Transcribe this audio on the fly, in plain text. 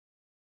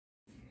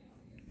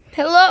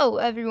Hello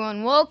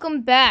everyone,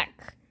 welcome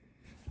back.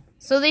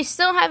 So they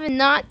still have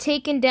not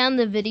taken down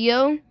the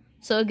video,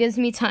 so it gives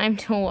me time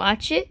to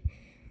watch it.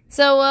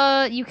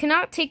 So you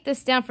cannot take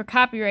this down for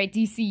copyright,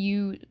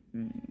 DCU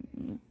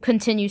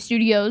Continue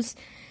Studios.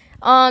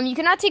 You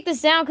cannot take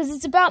this down because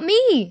it's about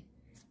me.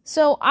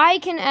 So I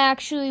can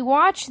actually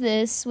watch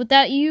this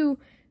without you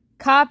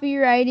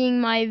copywriting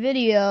my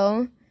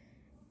video.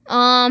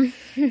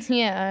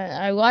 Yeah,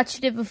 I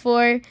watched it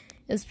before.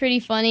 It was pretty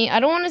funny. I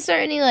don't want to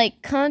start any,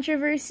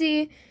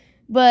 controversy,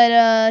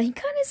 but, he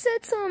kind of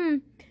said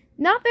some,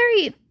 not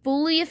very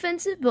fully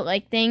offensive,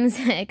 but, things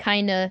that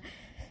kind of,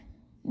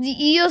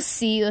 you'll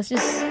see. Let's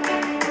just, got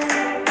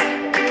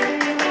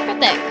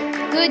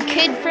that good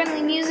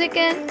kid-friendly music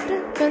in.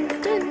 Dun, dun,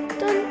 dun,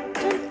 dun,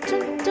 dun,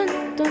 dun,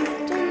 dun,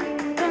 dun, dun.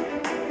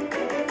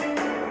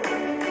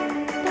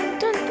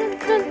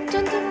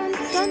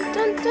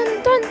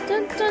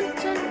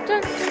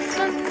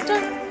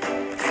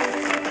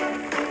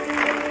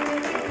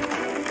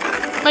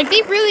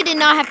 They really did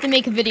not have to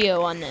make a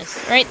video on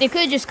this, right? They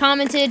could have just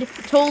commented,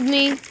 told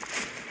me.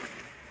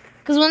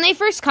 Because when they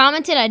first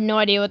commented, I had no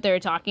idea what they were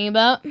talking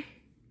about.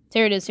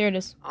 Here it is, here it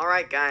is.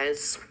 Alright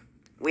guys,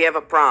 we have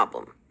a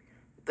problem.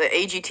 The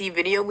AGT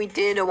video we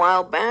did a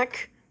while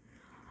back,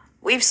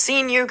 we've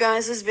seen you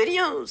guys'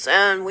 videos,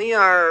 and we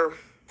are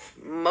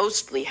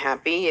mostly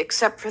happy,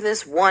 except for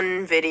this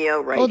one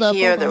video right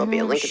here. There will be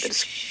a link in the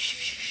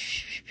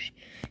description.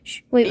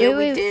 Wait.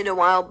 We did a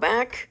while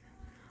back.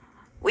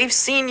 We've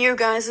seen you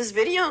guys'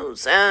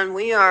 videos, and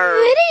we are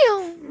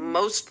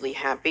mostly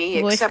happy,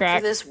 except for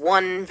this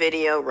one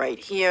video right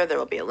here. There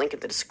will be a link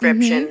in the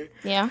description.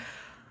 Yeah.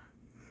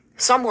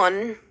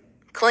 Someone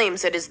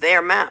claims it is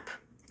their map,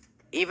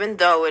 even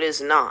though it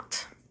is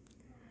not.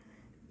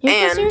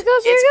 And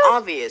it's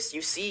obvious.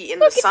 You see in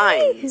the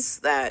signs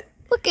that...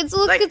 Look,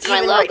 it's my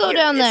logo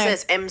down there. It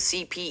says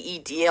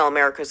MCPEDL,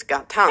 America's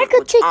Got Talent. I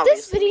could take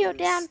this video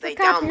down for they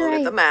copyright.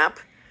 Downloaded the map.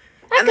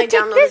 And they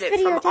downloaded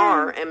it from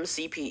our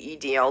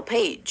MCPEDL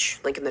page,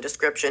 link in the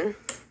description.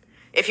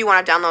 If you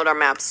want to download our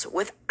maps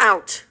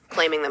without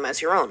claiming them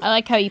as your own. I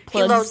like how he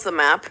loads the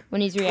map.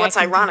 When he's reacting. What's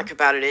ironic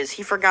about it is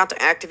he forgot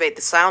to activate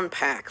the sound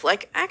pack.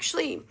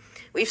 Actually,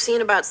 we've seen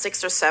about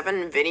 6 or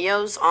 7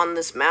 videos on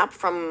this map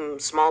from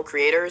small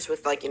creators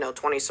with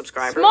 20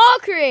 subscribers. Small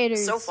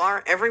creators. So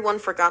far, everyone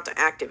forgot to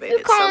activate it.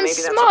 You call them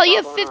small.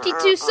 You have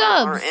 52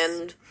 subs.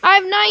 I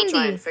have 90. We'll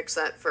try and fix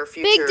that for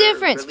future big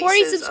difference.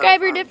 40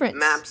 subscriber difference.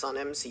 Maps on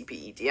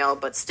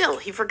MCPEDL, but still,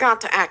 he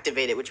forgot to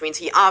activate it, which means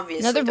he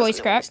obviously doesn't know what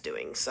he's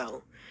doing.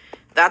 So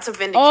that's a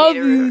vindicator.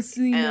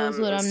 Obviously knows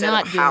what I'm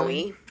not doing.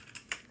 Howie.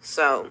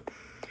 So,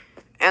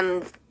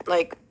 and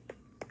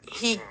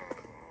he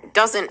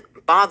doesn't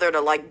bother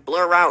to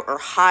blur out or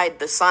hide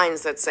the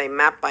signs that say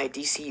map by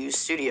DCU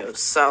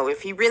Studios. So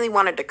if he really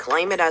wanted to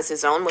claim it as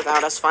his own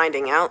without us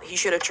finding out, he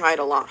should have tried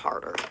a lot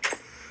harder.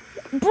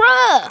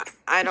 Bruh!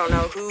 I don't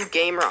know who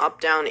Gamer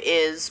Up Down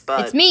is,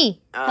 but... It's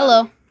me.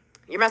 Hello.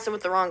 You're messing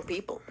with the wrong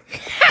people.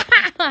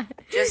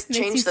 Just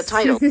change the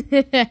title.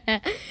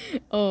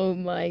 Oh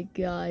my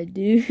god,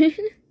 dude.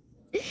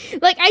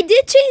 I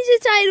did change the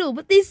title,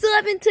 but they still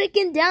haven't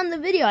taken down the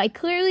video. I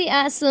clearly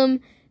asked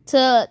them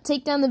to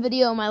take down the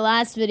video in my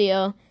last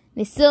video.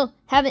 They still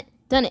haven't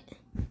done it.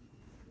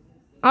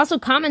 I also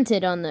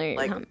commented on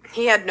the...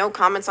 he had no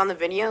comments on the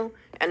video,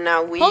 and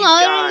now we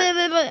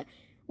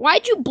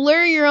Why'd you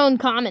blur your own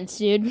comments,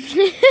 dude?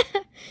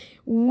 It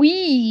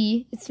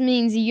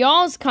means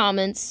y'all's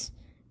comments.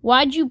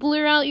 Why'd you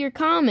blur out your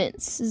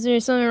comments? Is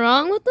there something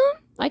wrong with them?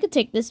 I could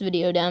take this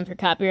video down for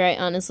copyright,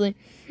 honestly.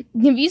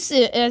 If you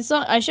see,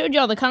 I showed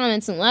y'all the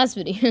comments in the last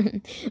video.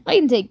 I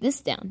can take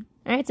this down.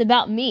 Alright, it's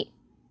about me.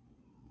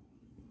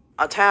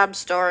 A tab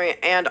story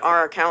and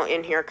our account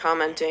in here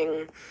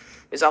commenting.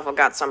 We've also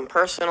got some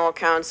personal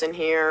accounts in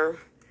here.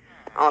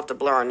 I'll have to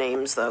blur our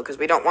names, though, because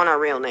we don't want our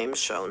real names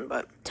shown,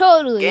 but...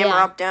 Totally, Gamer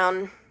Up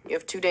Down, you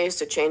have 2 days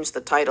to change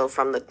the title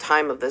from the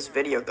time of this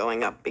video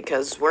going up,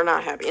 because we're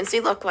not happy. And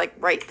see, look,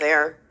 right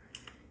there.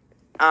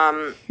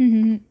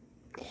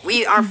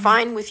 We are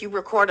fine with you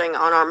recording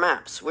on our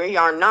maps. We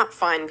are not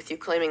fine with you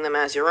claiming them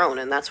as your own,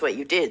 and that's what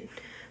you did.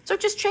 So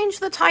just change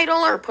the title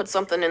or put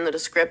something in the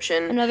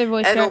description. Another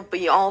voice It'll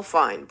be all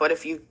fine. But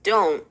if you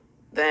don't,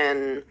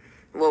 then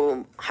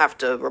we'll have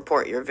to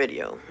report your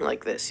video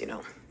like this,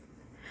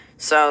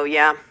 So,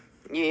 yeah,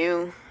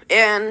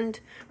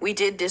 we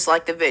did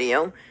dislike the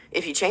video.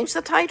 If you change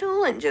the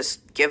title and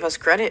just give us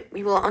credit,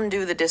 we will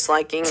undo the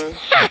disliking. It'll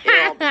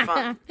all be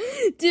fun.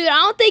 Dude, I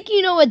don't think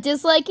you know what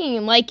disliking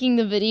and liking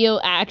the video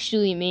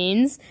actually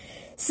means.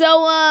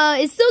 So,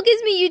 it still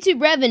gives me YouTube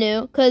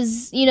revenue,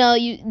 because,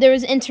 there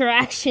was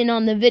interaction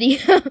on the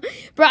video.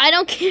 Bro, I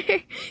don't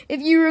care if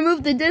you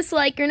remove the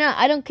dislike or not.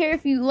 I don't care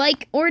if you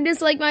like or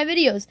dislike my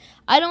videos.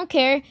 I don't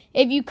care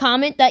if you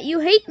comment that you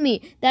hate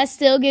me. That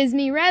still gives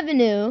me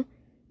revenue,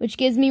 which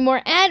gives me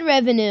more ad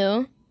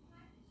revenue.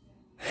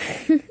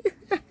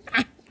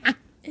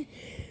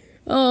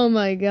 Oh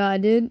my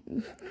god, dude.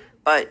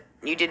 But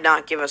you did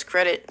not give us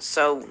credit,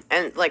 so,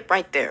 and, like,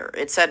 right there,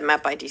 it said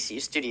Map by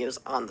DCU Studios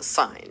on the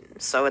sign,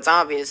 so it's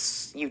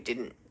obvious you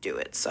didn't do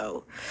it,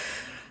 so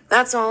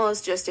that's all.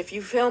 Is just, if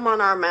you film on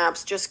our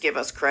maps, just give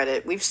us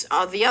credit. We've,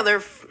 the other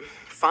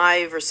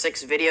 5 or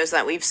 6 videos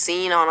that we've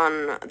seen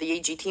on the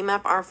AGT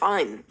map are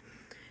fine,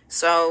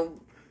 so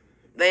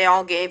they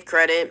all gave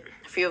credit.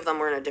 A few of them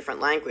were in a different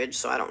language,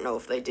 so I don't know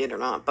if they did or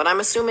not, but I'm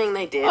assuming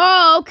they did.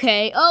 Oh,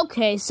 okay,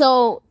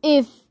 so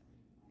if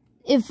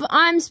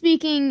I'm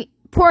speaking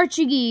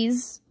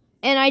Portuguese,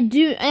 and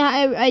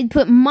I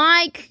put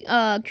my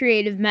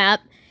creative map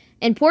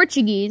in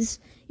Portuguese,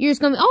 you're just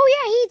gonna be, oh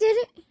yeah, he did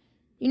it.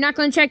 You're not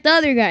gonna check the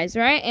other guys,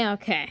 right?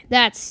 Okay,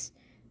 that's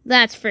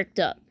fricked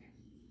up.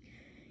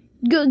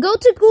 Go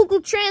to Google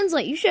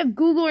Translate. You should have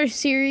Google or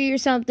Siri or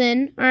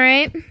something. All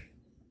right.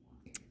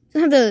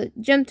 Don't have to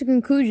jump to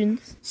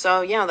conclusions.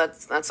 So yeah,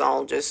 that's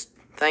all. Just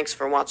thanks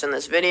for watching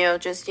this video.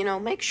 Just,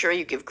 make sure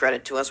you give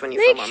credit to us when you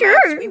film our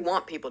maps. We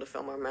want people to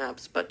film our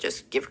maps, but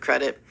just give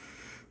credit.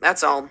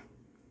 That's all.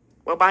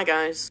 Well, bye,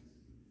 guys.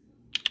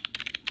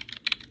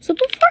 So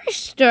before I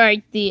start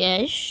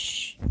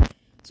this,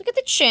 let's look at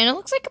the channel.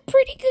 Looks like a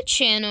pretty good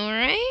channel,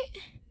 right?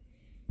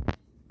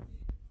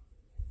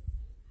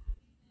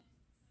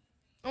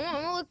 I'm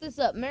gonna look this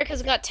up.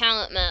 America's Got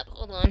Talent map.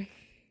 Hold on.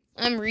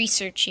 I'm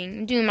researching.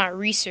 I'm doing my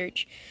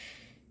research.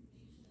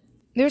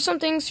 There's some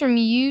things from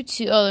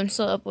YouTube. Oh, I'm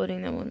still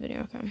uploading that one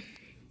video. Okay.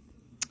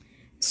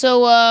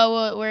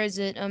 So, where is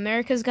it?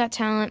 America's Got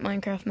Talent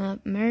Minecraft map.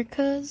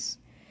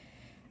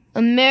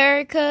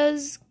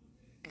 America's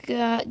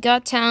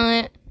Got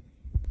Talent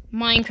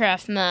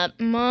Minecraft map.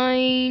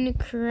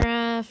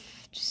 Minecraft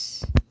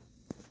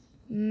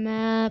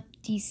map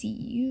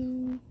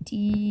DCU.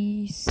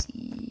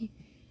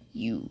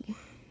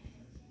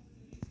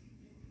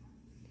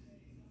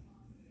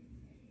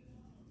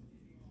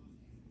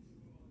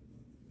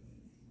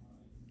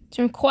 It's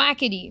from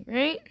Quackity,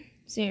 right?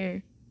 See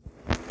here.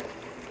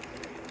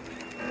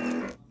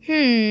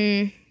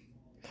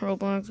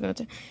 Roblox got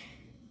to.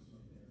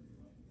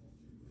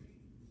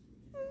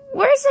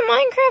 Where's the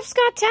Minecraft's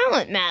Got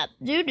Talent map?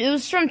 Dude, it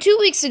was from 2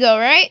 weeks ago,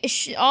 right?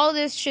 All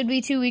this should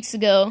be 2 weeks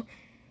ago.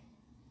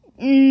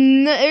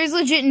 There's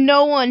legit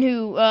no one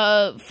who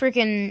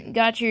freaking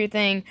got your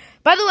thing.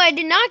 By the way, I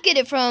did not get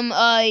it from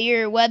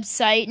your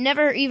website.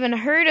 Never even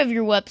heard of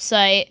your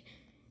website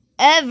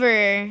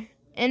ever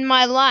in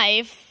my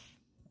life.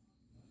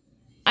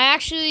 I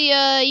actually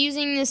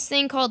using this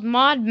thing called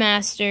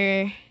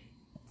Modmaster.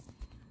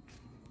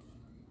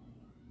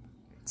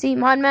 See,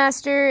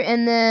 Modmaster,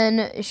 and then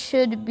it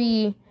should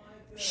be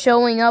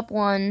showing up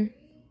one.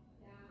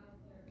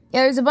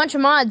 Yeah, there's a bunch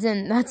of mods,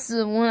 and that's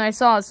the one I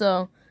saw,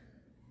 so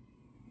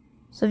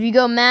if you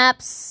go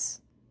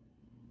maps,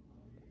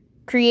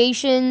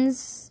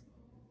 creations,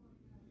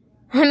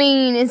 I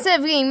mean, instead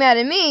of getting mad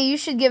at me, you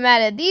should get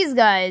mad at these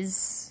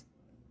guys.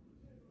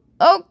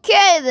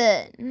 Okay,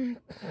 then.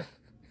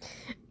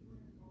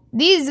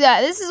 These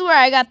guys, this is where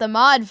I got the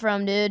mod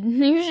from, dude.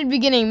 You should be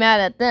getting mad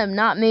at them,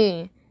 not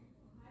me.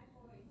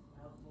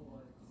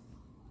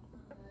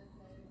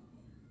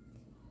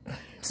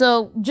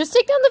 So, just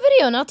take down the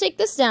video, and I'll take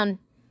this down.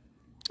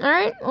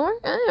 Alright? Or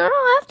I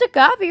don't have to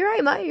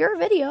copyright your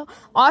video.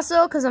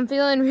 Also, because I'm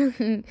feeling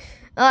really...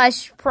 I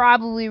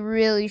probably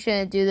really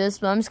shouldn't do this,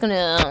 but I'm just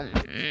gonna...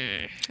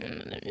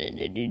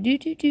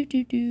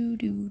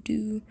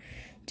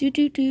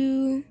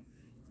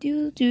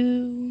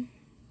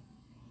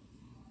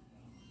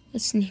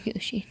 Let's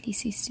negotiate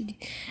DC Studio.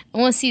 I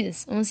want to see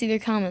this. I want to see their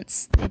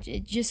comments.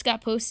 It just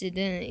got posted,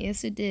 didn't it?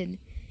 Yes, it did.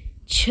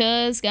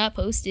 Just got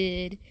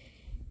posted.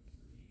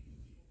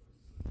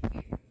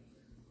 Okay,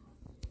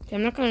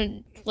 I'm not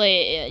going to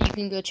play it yet. You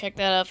can go check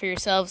that out for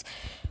yourselves.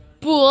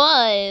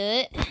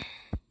 But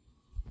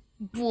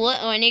oh,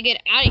 I need to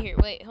get out of here.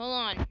 Wait, hold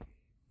on.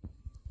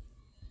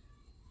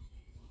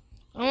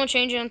 I won't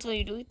change it until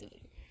you delete the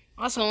video.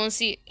 Also, I want to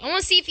see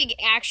if it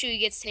actually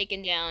gets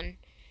taken down.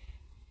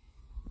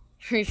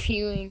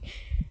 Reviewing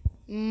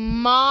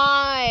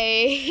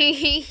my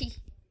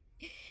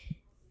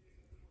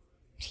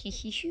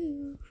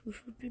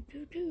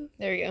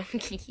there we go.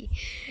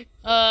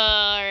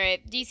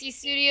 Alright, DC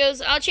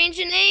Studios. I'll change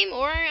the name,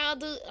 or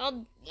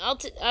I'll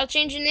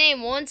change the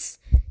name once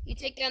you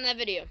take down that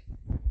video.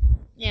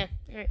 Yeah.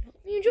 Alright. Hope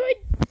you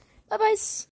enjoyed. Bye bye.